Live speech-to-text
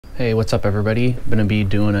Hey, what's up everybody? I'm gonna be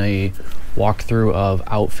doing a walkthrough of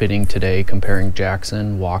outfitting today, comparing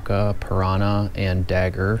Jackson, Waka, Pyranha, and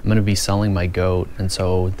Dagger. I'm gonna be selling my goat, and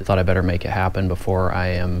so thought I better make it happen before I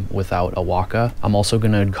am without a Waka. I'm also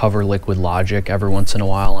gonna cover liquid logic every once in a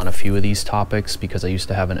while on a few of these topics because I used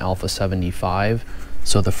to have an Alpha 75.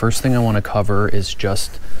 So the first thing I wanna cover is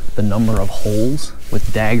just the number of holes.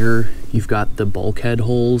 With Dagger, you've got the bulkhead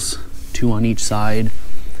holes, 2 on each side,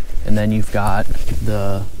 and then you've got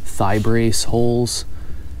the thigh brace holes,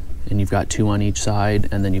 and you've got 2 on each side,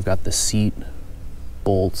 and then you've got the seat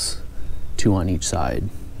bolts, 2 on each side.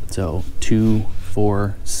 So 2,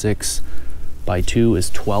 4, 6 by 2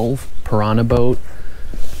 is 12. Pyranha boat,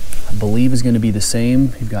 I believe, is going to be the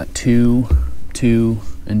same. You've got 2, 2,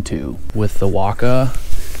 and 2. With the Waka,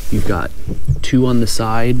 you've got 2 on the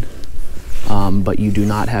side, but you do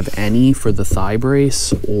not have any for the thigh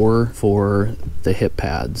brace or for the hip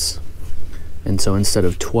pads. And so instead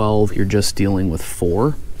of 12, you're just dealing with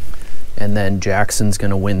 4. And then Jackson's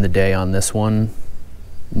gonna win the day on this one.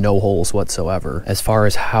 No holes whatsoever. As far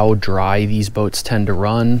as how dry these boats tend to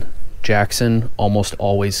run, Jackson almost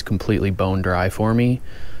always completely bone dry for me.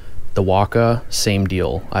 The Waka, same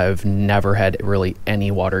deal. I've never had really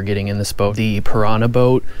any water getting in this boat. The Pyranha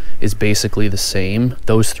boat is basically the same.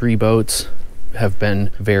 Those 3 boats have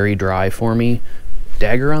been very dry for me.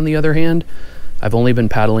 Dagger, on the other hand, I've only been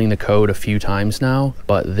paddling the code a few times now,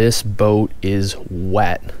 but this boat is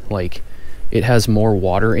wet. Like, it has more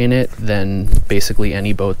water in it than basically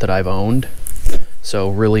any boat that I've owned. So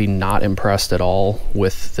really not impressed at all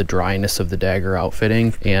with the dryness of the Dagger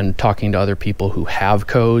outfitting. And talking to other people who have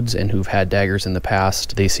codes and who've had Daggers in the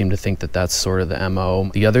past, they seem to think that that's sort of the MO.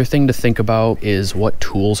 The other thing to think about is what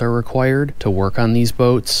tools are required to work on these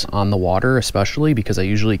boats on the water, especially because I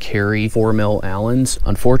usually carry 4mm Allens.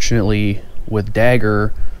 Unfortunately, with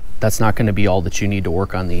Dagger, that's not going to be all that you need to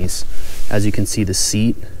work on these. As you can see, the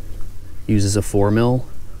seat uses a 4mm,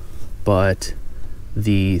 but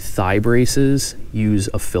the thigh braces use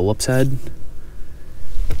a Phillips head,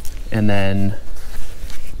 and then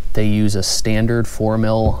they use a standard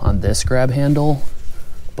 4mm on this grab handle,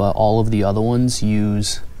 but all of the other ones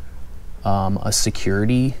use a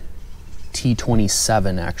security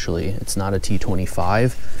T27. Actually, it's not a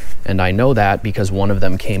T25. And I know that because one of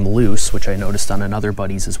them came loose, which I noticed on another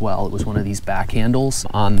buddy's as well. It was one of these back handles.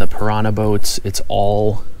 On the Pyranha boats, it's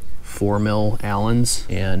all 4mm Allens,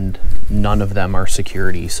 and none of them are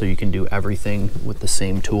security, so you can do everything with the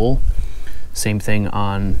same tool. Same thing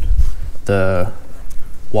on the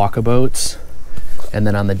Waka boats. And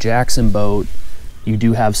then on the Jackson boat, you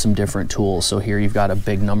do have some different tools. So here you've got a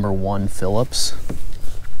big number 1 Phillips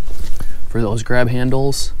for those grab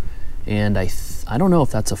handles, and I don't know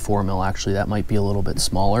if that's a 4mm actually. That might be a little bit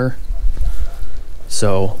smaller.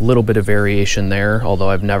 So a little bit of variation there, although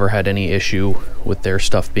I've never had any issue with their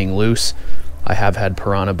stuff being loose. I have had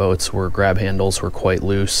Pyranha boats where grab handles were quite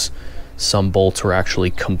loose. Some bolts were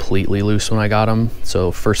actually completely loose when I got them.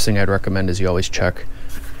 So first thing I'd recommend is you always check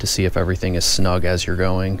to see if everything is snug as you're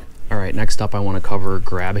going. All right, next up I want to cover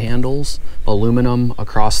grab handles. Aluminum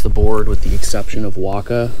across the board with the exception of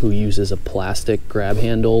Waka, who uses a plastic grab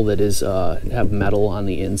handle that is have metal on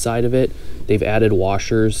the inside of it. They've added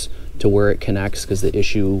washers to where it connects because the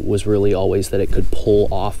issue was really always that it could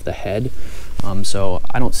pull off the head. So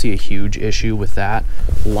I don't see a huge issue with that.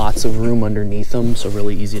 Lots of room underneath them, so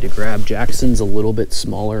really easy to grab. Jackson's a little bit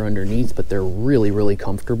smaller underneath, but they're really, really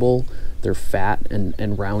comfortable. They're fat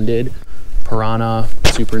and rounded. Pyranha,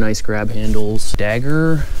 super nice grab handles.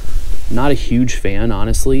 Dagger, not a huge fan,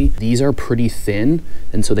 honestly. These are pretty thin,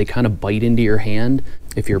 and so they kind of bite into your hand.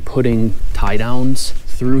 If you're putting tie downs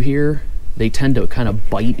through here, they tend to kind of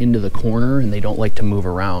bite into the corner and they don't like to move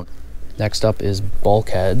around. Next up is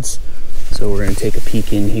bulkheads. So we're going to take a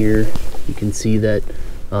peek in here. You can see that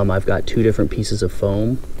I've got 2 different pieces of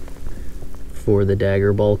foam for the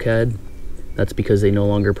Dagger bulkhead. That's because they no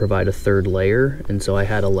longer provide a 3rd layer, and so I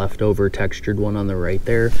had a leftover textured one on the right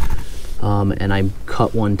there, and I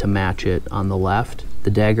cut one to match it on the left. The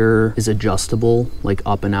Dagger is adjustable, like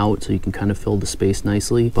up and out, so you can kind of fill the space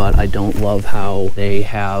nicely, but I don't love how they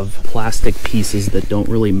have plastic pieces that don't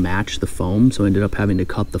really match the foam, so I ended up having to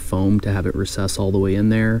cut the foam to have it recess all the way in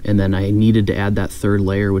there, and then I needed to add that 3rd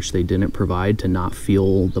layer, which they didn't provide, to not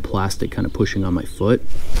feel the plastic kind of pushing on my foot.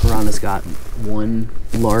 Pyranha's got 1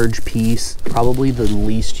 large piece, probably the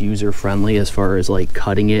least user-friendly as far as like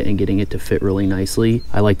cutting it and getting it to fit really nicely.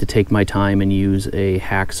 I like to take my time and use a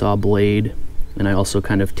hacksaw blade, and I also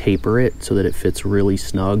kind of taper it so that it fits really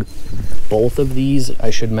snug. Both of these, I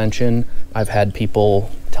should mention, I've had people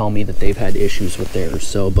tell me that they've had issues with theirs.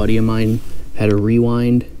 So a buddy of mine had a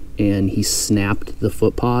rewind and he snapped the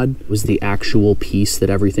foot pod. It was the actual piece that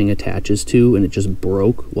everything attaches to, and it just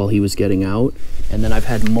broke while he was getting out. And then I've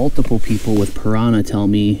had multiple people with Pyranha tell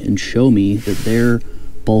me and show me that their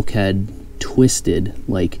bulkhead twisted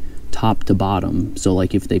like top to bottom. So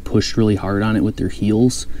like if they pushed really hard on it with their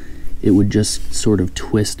heels, it would just sort of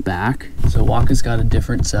twist back. So Waka's got a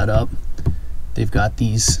different setup. They've got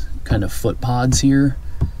these kind of foot pods here.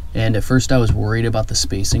 And at first I was worried about the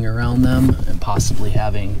spacing around them and possibly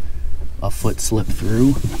having a foot slip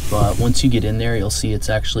through. But once you get in there, you'll see it's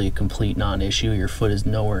actually a complete non-issue. Your foot is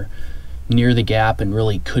nowhere near the gap and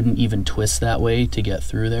really couldn't even twist that way to get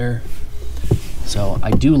through there. So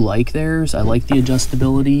I do like theirs. I like the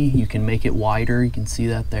adjustability. You can make it wider. You can see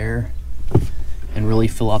that there, and really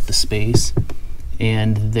fill up the space.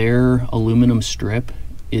 And their aluminum strip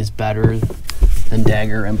is better than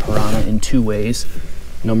Dagger and Pyranha in two ways.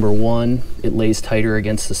 Number one, it lays tighter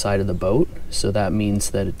against the side of the boat, so that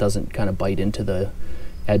means that it doesn't kind of bite into the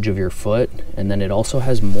edge of your foot. And then it also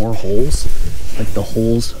has more holes. Like the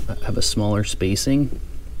holes have a smaller spacing,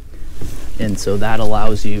 and so that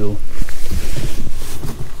allows you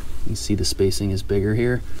see the spacing is bigger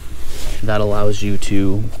here. That allows you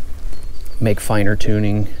to make finer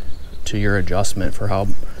tuning to your adjustment for how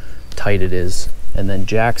tight it is. And then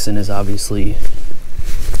Jackson is obviously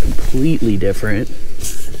completely different.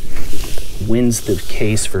 Wins the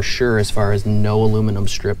case for sure as far as no aluminum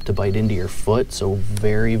strip to bite into your foot, so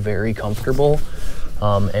very, very comfortable.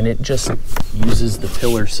 And it just uses the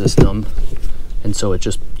pillar system, and so it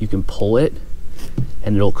just, you can pull it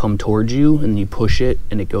and it'll come towards you, and you push it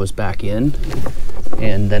and it goes back in,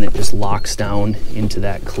 and then it just locks down into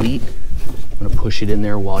that cleat. I'm gonna push it in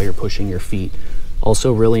there while you're pushing your feet.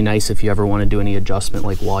 Also really nice if you ever want to do any adjustment,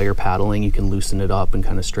 like while you're paddling, you can loosen it up and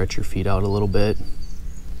kind of stretch your feet out a little bit.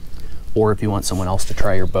 Or if you want someone else to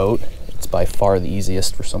try your boat, it's by far the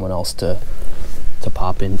easiest for someone else to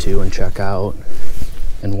pop into and check out.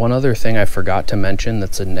 And one other thing I forgot to mention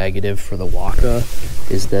that's a negative for the Waka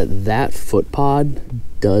is that foot pod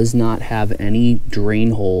does not have any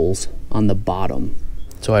drain holes on the bottom.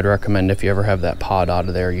 So I'd recommend if you ever have that pod out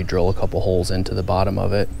of there, you drill a couple holes into the bottom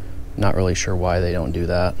of it. Not really sure why they don't do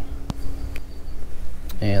that.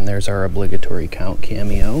 And there's our obligatory count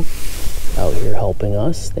cameo out here helping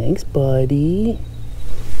us. Thanks, buddy.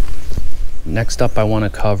 Next up, I want to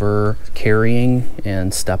cover carrying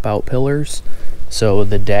and step out pillars. So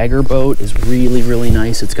the Dagger boat is really, really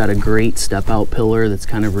nice. It's got a great step out pillar that's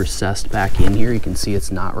kind of recessed back in here. You can see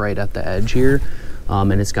it's not right at the edge here.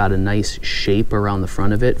 And it's got a nice shape around the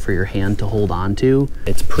front of it for your hand to hold on to.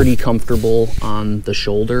 It's pretty comfortable on the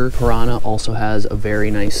shoulder. Pyranha also has a very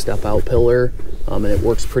nice step out pillar, and it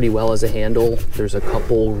works pretty well as a handle. There's a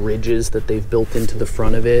couple ridges that they've built into the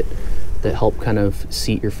front of it that help kind of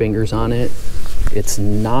seat your fingers on it. It's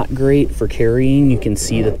not great for carrying. You can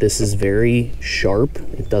see that this is very sharp.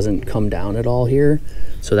 It doesn't come down at all here.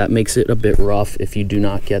 So that makes it a bit rough if you do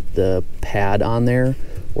not get the pad on there.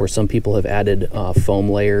 Or some people have added foam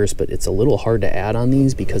layers, but it's a little hard to add on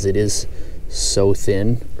these because it is so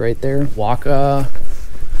thin right there. Waka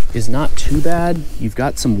is not too bad. You've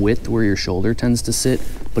got some width where your shoulder tends to sit,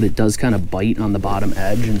 but it does kind of bite on the bottom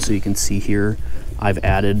edge. And so you can see here,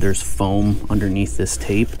 there's foam underneath this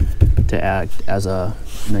tape to act as a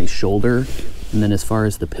nice shoulder. And then as far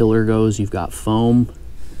as the pillar goes, you've got foam.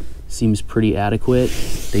 Seems pretty adequate.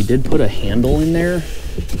 They did put a handle in there,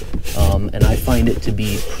 and I find it to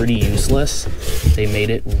be pretty useless. They made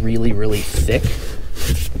it really, really thick.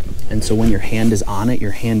 And so when your hand is on it,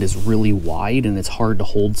 your hand is really wide, and it's hard to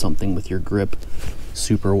hold something with your grip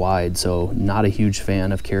super wide. So not a huge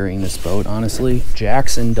fan of carrying this boat, honestly.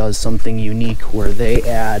 Jackson does something unique where they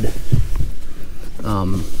add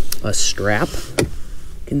a strap, you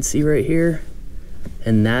can see right here,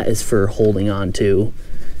 and that is for holding on to.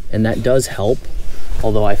 And that does help,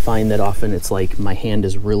 although I find that often it's like my hand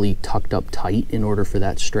is really tucked up tight in order for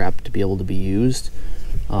that strap to be able to be used.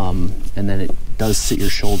 And then it does sit your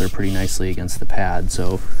shoulder pretty nicely against the pad.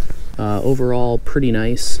 So overall, pretty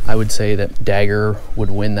nice. I would say that Dagger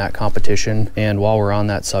would win that competition. And while we're on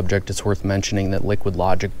that subject, it's worth mentioning that Liquid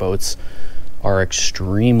Logic boats are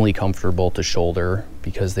extremely comfortable to shoulder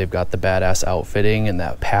because they've got the badass outfitting and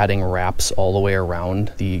that padding wraps all the way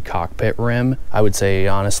around the cockpit rim. I would say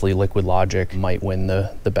honestly Liquid Logic might win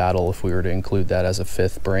the battle if we were to include that as a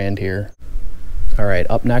fifth brand here. All right,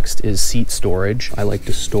 up next is seat storage. I like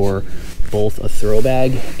to store both a throw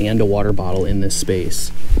bag and a water bottle in this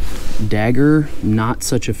space. Dagger, not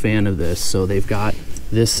such a fan of this. So they've got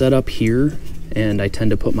this set up here, and I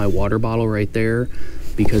tend to put my water bottle right there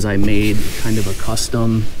because I made kind of a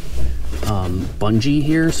custom bungee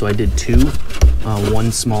here. So I did two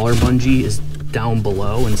One smaller bungee is down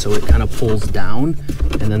below, and so it kind of pulls down,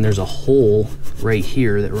 and then there's a hole right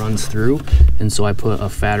here that runs through, and so I put a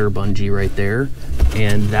fatter bungee right there,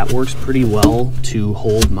 and that works pretty well to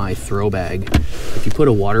hold my throw bag. If you put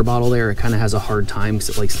a water bottle there, it kind of has a hard time because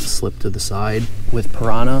it likes to slip to the side. With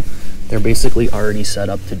Pyranha, they're basically already set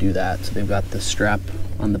up to do that. So they've got the strap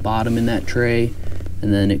on the bottom in that tray,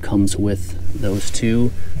 and then it comes with those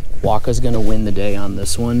two. Waka's gonna win the day on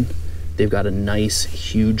this one. They've got a nice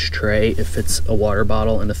huge tray. It fits a water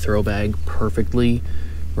bottle and a throw bag perfectly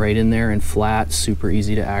right in there and flat, super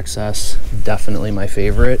easy to access. Definitely my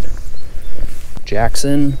favorite.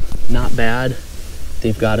 Jackson, not bad.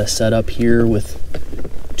 They've got a setup here with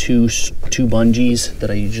two bungees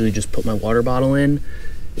that I usually just put my water bottle in.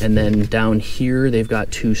 And then down here, they've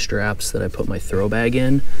got two straps that I put my throw bag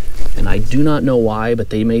in. And I do not know why, but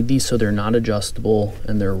they made these so they're not adjustable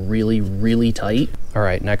and they're really, really tight. All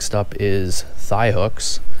right, next up is thigh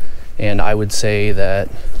hooks. And I would say that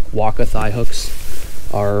Waka thigh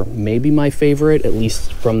hooks are maybe my favorite, at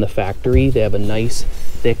least from the factory. They have a nice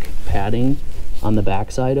thick padding on the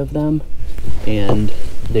backside of them, and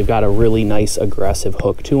they've got a really nice aggressive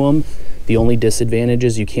hook to them. The only disadvantage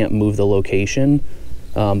is you can't move the location,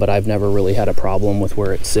 but I've never really had a problem with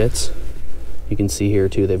where it sits. You can see here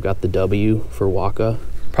too, they've got the W for Waka.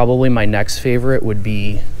 Probably my next favorite would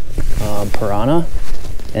be Pyranha,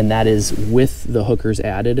 and that is with the hookers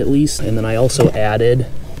added at least. And then I also added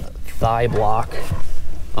thigh block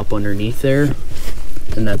up underneath there,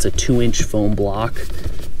 and that's a 2-inch foam block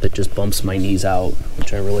that just bumps my knees out,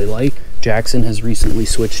 which I really like. Jackson has recently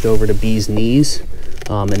switched over to Bee's Knees,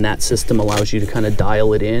 and that system allows you to kind of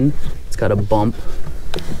dial it in. It's got a bump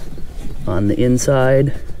on the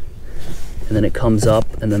inside, and then it comes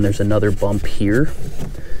up, and then there's another bump here.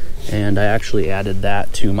 And I actually added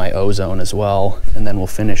that to my ozone as well. And then we'll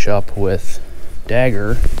finish up with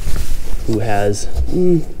Dagger, who has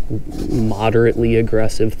moderately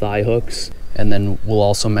aggressive thigh hooks. And then we'll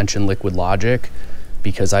also mention Liquid Logic,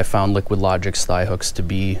 because I found Liquid Logic's thigh hooks to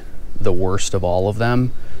be the worst of all of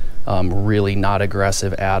them. Really not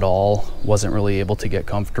aggressive at all. Wasn't really able to get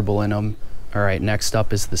comfortable in them. All right, next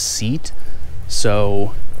up is the seat.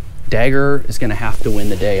 So Dagger is gonna have to win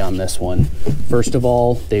the day on this one. First of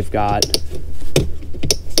all, they've got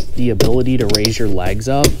the ability to raise your legs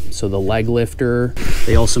up. So the leg lifter,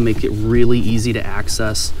 they also make it really easy to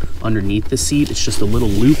access underneath the seat. It's just a little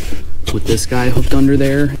loop with this guy hooked under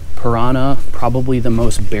there. Pyranha, probably the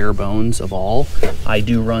most bare bones of all. I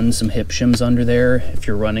do run some hip shims under there. If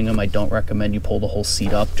you're running them, I don't recommend you pull the whole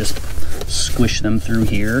seat up. Just squish them through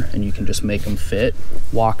here and you can just make them fit.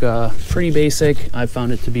 Waka, pretty basic. I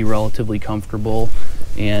found it to be relatively comfortable,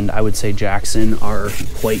 and I would say Jackson are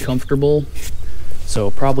quite comfortable.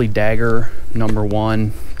 So probably Dagger number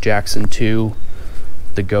 1, Jackson 2,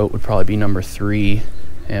 the GOAT would probably be number 3,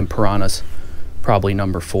 and Pyranha's probably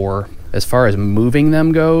number 4. As far as moving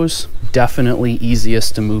them goes, definitely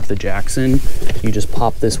easiest to move the Jackson. You just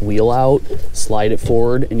pop this wheel out, slide it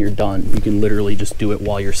forward, and you're done. You can literally just do it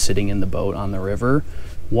while you're sitting in the boat on the river.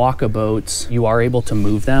 Waka boats, you are able to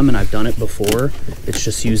move them, and I've done it before. It's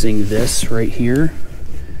just using this right here,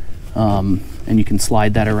 and you can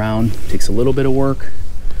slide that around. It takes a little bit of work.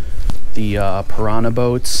 The Pyranha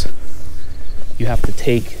boats, you have to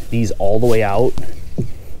take these all the way out,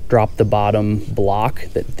 drop the bottom block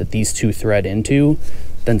that these two thread into,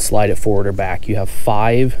 then slide it forward or back. You have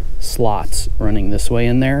 5 slots running this way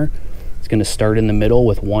in there. It's going to start in the middle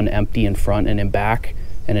with 1 empty in front and in back,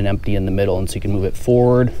 and an empty in the middle, and so you can move it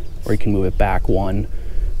forward or you can move it back 1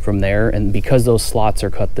 from there. And because those slots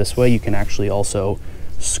are cut this way, you can actually also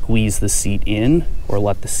squeeze the seat in or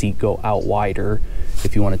let the seat go out wider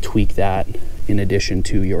if you want to tweak that in addition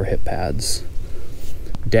to your hip pads.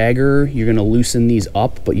 Dagger, you're going to loosen these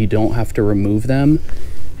up, but you don't have to remove them.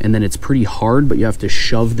 And then it's pretty hard, but you have to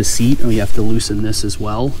shove the seat, and you have to loosen this as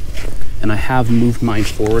well. And I have moved mine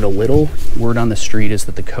forward a little. Word on the street is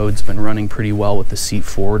that the code's been running pretty well with the seat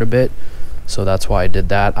forward a bit, so that's why I did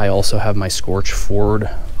that. I also have my Scorch forward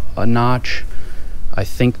a notch. I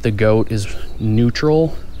think the GOAT is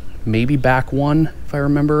neutral, maybe back 1 if I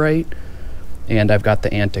remember right. And I've got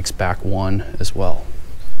the Antics back 1 as well.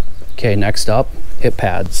 Okay, next up, hip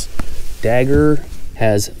pads. Dagger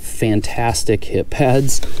has fantastic hip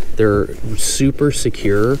pads. They're super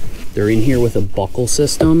secure. They're in here with a buckle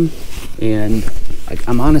system, and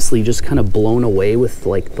I'm honestly just kind of blown away with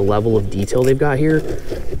like the level of detail they've got here.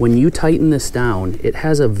 When you tighten this down, it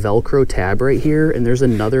has a Velcro tab right here, and there's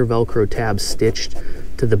another Velcro tab stitched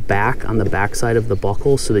to the back on the back side of the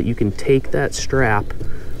buckle so that you can take that strap,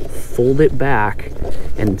 fold it back,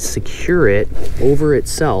 and secure it over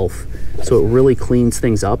itself So it really cleans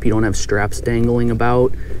things up. You don't have straps dangling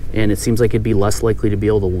about, and it seems like it'd be less likely to be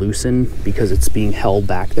able to loosen because it's being held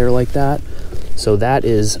back there like that. So that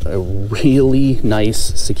is a really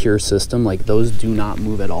nice, secure system. Like, those do not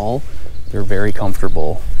move at all. They're very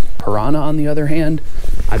comfortable. Pyranha, on the other hand,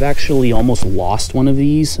 I've actually almost lost one of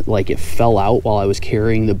these. Like, it fell out while I was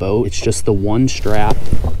carrying the boat. It's just the one strap.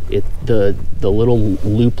 The little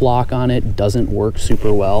loop lock on it doesn't work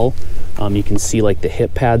super well. You can see like the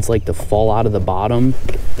hip pads like to fall out of the bottom,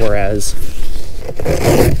 whereas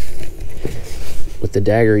with the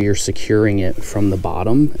Dagger, you're securing it from the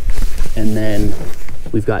bottom. And then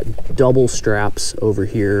we've got double straps over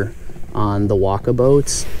here on the Waka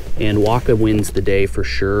boats, and Waka wins the day for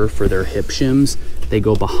sure for their hip shims. They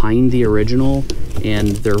go behind the original and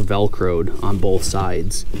they're Velcroed on both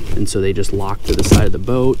sides. And so they just lock to the side of the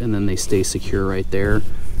boat and then they stay secure right there.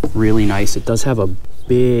 Really nice. It does have a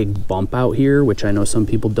big bump out here, which I know some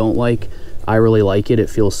people don't like. I really like it. It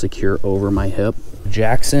feels secure over my hip.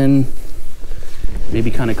 Jackson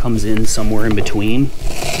maybe kind of comes in somewhere in between.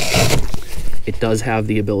 It does have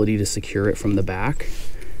the ability to secure it from the back,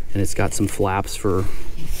 and it's got some flaps for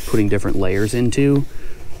putting different layers into.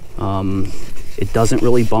 It doesn't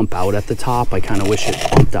really bump out at the top. I kind of wish it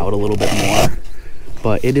bumped out a little bit more,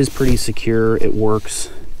 but it is pretty secure. It works.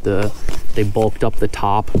 They bulked up the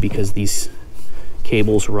top because these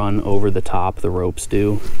cables run over the top, the ropes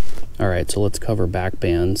do. All right, so let's cover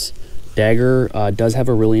backbands. Dagger does have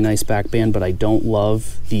a really nice backband, but I don't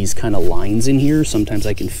love these kind of lines in here. Sometimes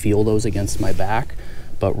I can feel those against my back,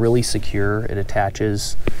 but really secure. It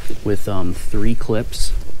attaches with 3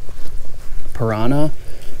 clips. Pyranha,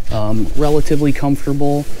 relatively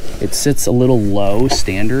comfortable. It sits a little low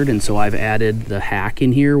standard, and so I've added the hack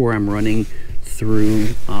in here where I'm running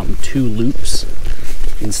through 2 loops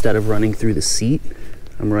instead of running through the seat.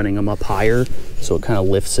 I'm running them up higher, so it kind of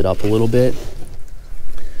lifts it up a little bit.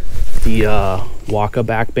 The Waka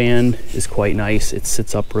backband is quite nice. It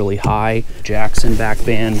sits up really high. Jackson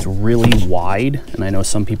backband is really wide, and I know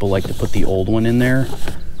some people like to put the old one in there.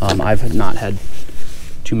 I've not had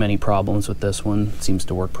too many problems with this one. It seems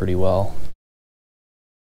to work pretty well.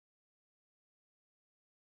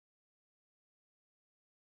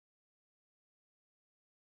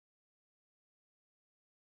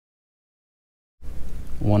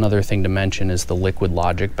 One other thing to mention is the Liquid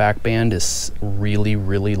Logic backband is really,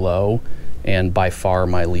 really low, and by far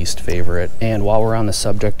my least favorite. And while we're on the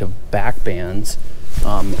subject of backbands,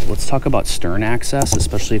 let's talk about stern access,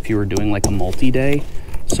 especially if you were doing like a multi-day.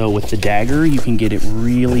 So with the Dagger, you can get it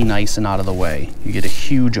really nice and out of the way. You get a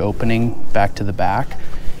huge opening back to the back,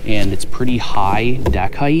 and it's pretty high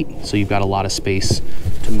deck height, so you've got a lot of space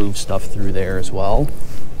to move stuff through there as well.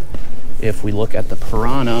 If we look at the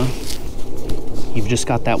Pyranha, you've just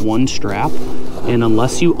got that one strap, and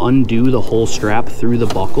unless you undo the whole strap through the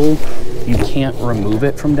buckle, you can't remove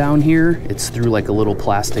it from down here. It's through like a little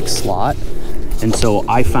plastic slot. And so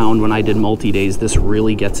I found when I did multi-days, this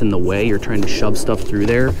really gets in the way. You're trying to shove stuff through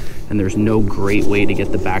there, and there's no great way to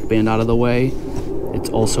get the backband out of the way. It's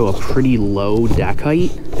also a pretty low deck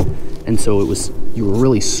height, and so you were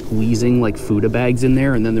really squeezing like Fuda bags in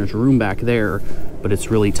there, and then there's room back there, but it's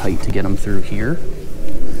really tight to get them through here.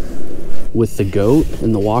 With the Goat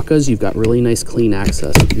and the Wakas, you've got really nice clean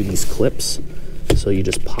access through these clips. So you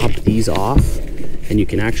just pop these off, and you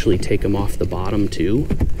can actually take them off the bottom too.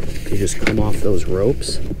 You just come off those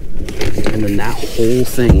ropes, and then that whole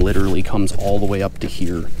thing literally comes all the way up to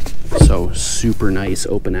here. So super nice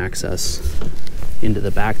open access into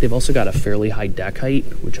the back. They've also got a fairly high deck height,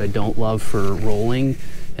 which I don't love for rolling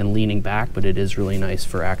and leaning back, but it is really nice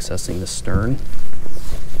for accessing the stern.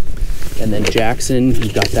 And then Jackson,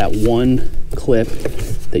 you've got that one clip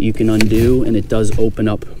that you can undo, and it does open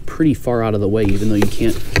up pretty far out of the way, even though you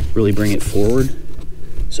can't really bring it forward.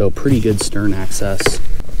 So pretty good stern access.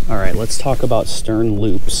 All right, let's talk about stern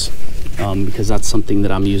loops, because that's something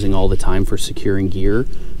that I'm using all the time for securing gear.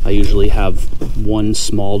 I usually have one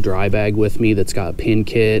small dry bag with me that's got a pin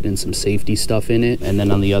kit and some safety stuff in it. And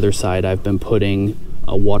then on the other side, I've been putting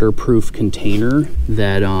a waterproof container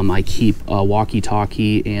that I keep a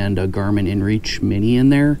walkie-talkie and a Garmin InReach Mini in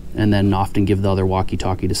there, and then often give the other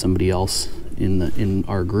walkie-talkie to somebody else in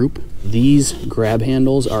our group. These grab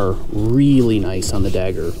handles are really nice on the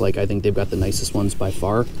Dagger. Like, I think they've got the nicest ones by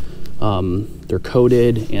far. They're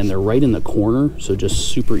coated and they're right in the corner, so just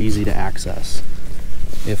super easy to access.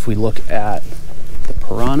 If we look at the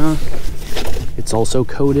Pyranha, it's also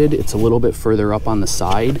coated. It's a little bit further up on the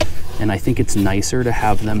side, and I think it's nicer to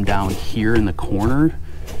have them down here in the corner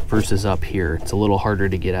versus up here. It's a little harder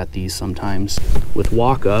to get at these sometimes. With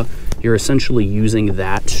Waka, you're essentially using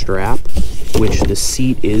that strap which the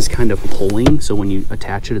seat is kind of pulling. So when you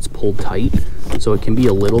attach it, it's pulled tight. So it can be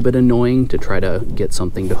a little bit annoying to try to get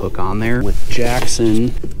something to hook on there. With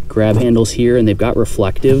Jackson grab handles here, and they've got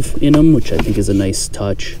reflective in them, which I think is a nice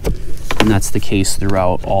touch. And that's the case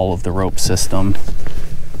throughout all of the rope system,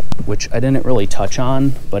 which I didn't really touch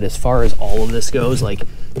on, but as far as all of this goes, like,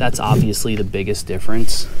 that's obviously the biggest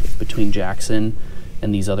difference between Jackson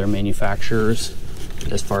and these other manufacturers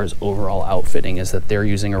as far as overall outfitting, is that they're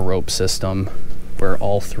using a rope system where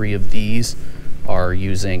all three of these are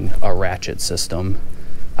using a ratchet system.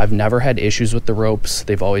 I've never had issues with the ropes.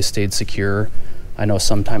 They've always stayed secure. I know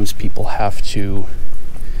sometimes people have to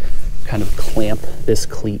kind of clamp this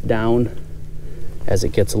cleat down as it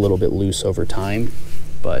gets a little bit loose over time,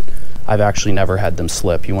 but I've actually never had them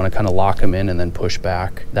slip. You want to kind of lock them in and then push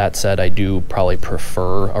back. That said, I do probably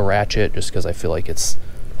prefer a ratchet just because I feel like it's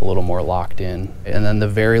a little more locked in. And then the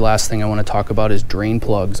very last thing I want to talk about is drain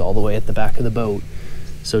plugs all the way at the back of the boat.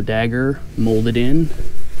 So Dagger molded in,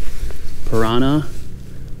 Pyranha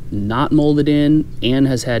not molded in and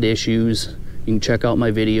has had issues. You can check out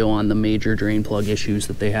my video on the major drain plug issues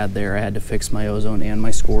that they had there. I had to fix my ozone and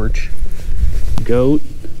my scorch. Goat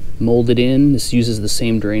molded in. This uses the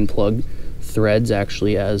same drain plug threads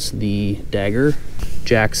actually as the Dagger.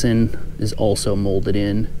 Jackson is also molded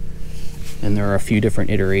in, and there are a few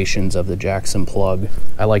different iterations of the Jackson plug.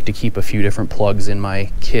 I like to keep a few different plugs in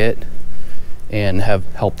my kit and have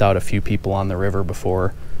helped out a few people on the river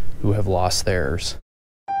before who have lost theirs.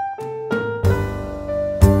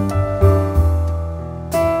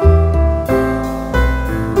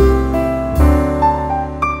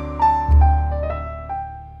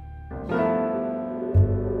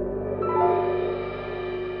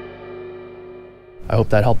 I hope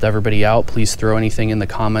that helped everybody out. Please throw anything in the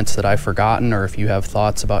comments that I've forgotten, or if you have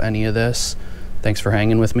thoughts about any of this. Thanks for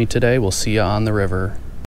hanging with me today. We'll see you on the river.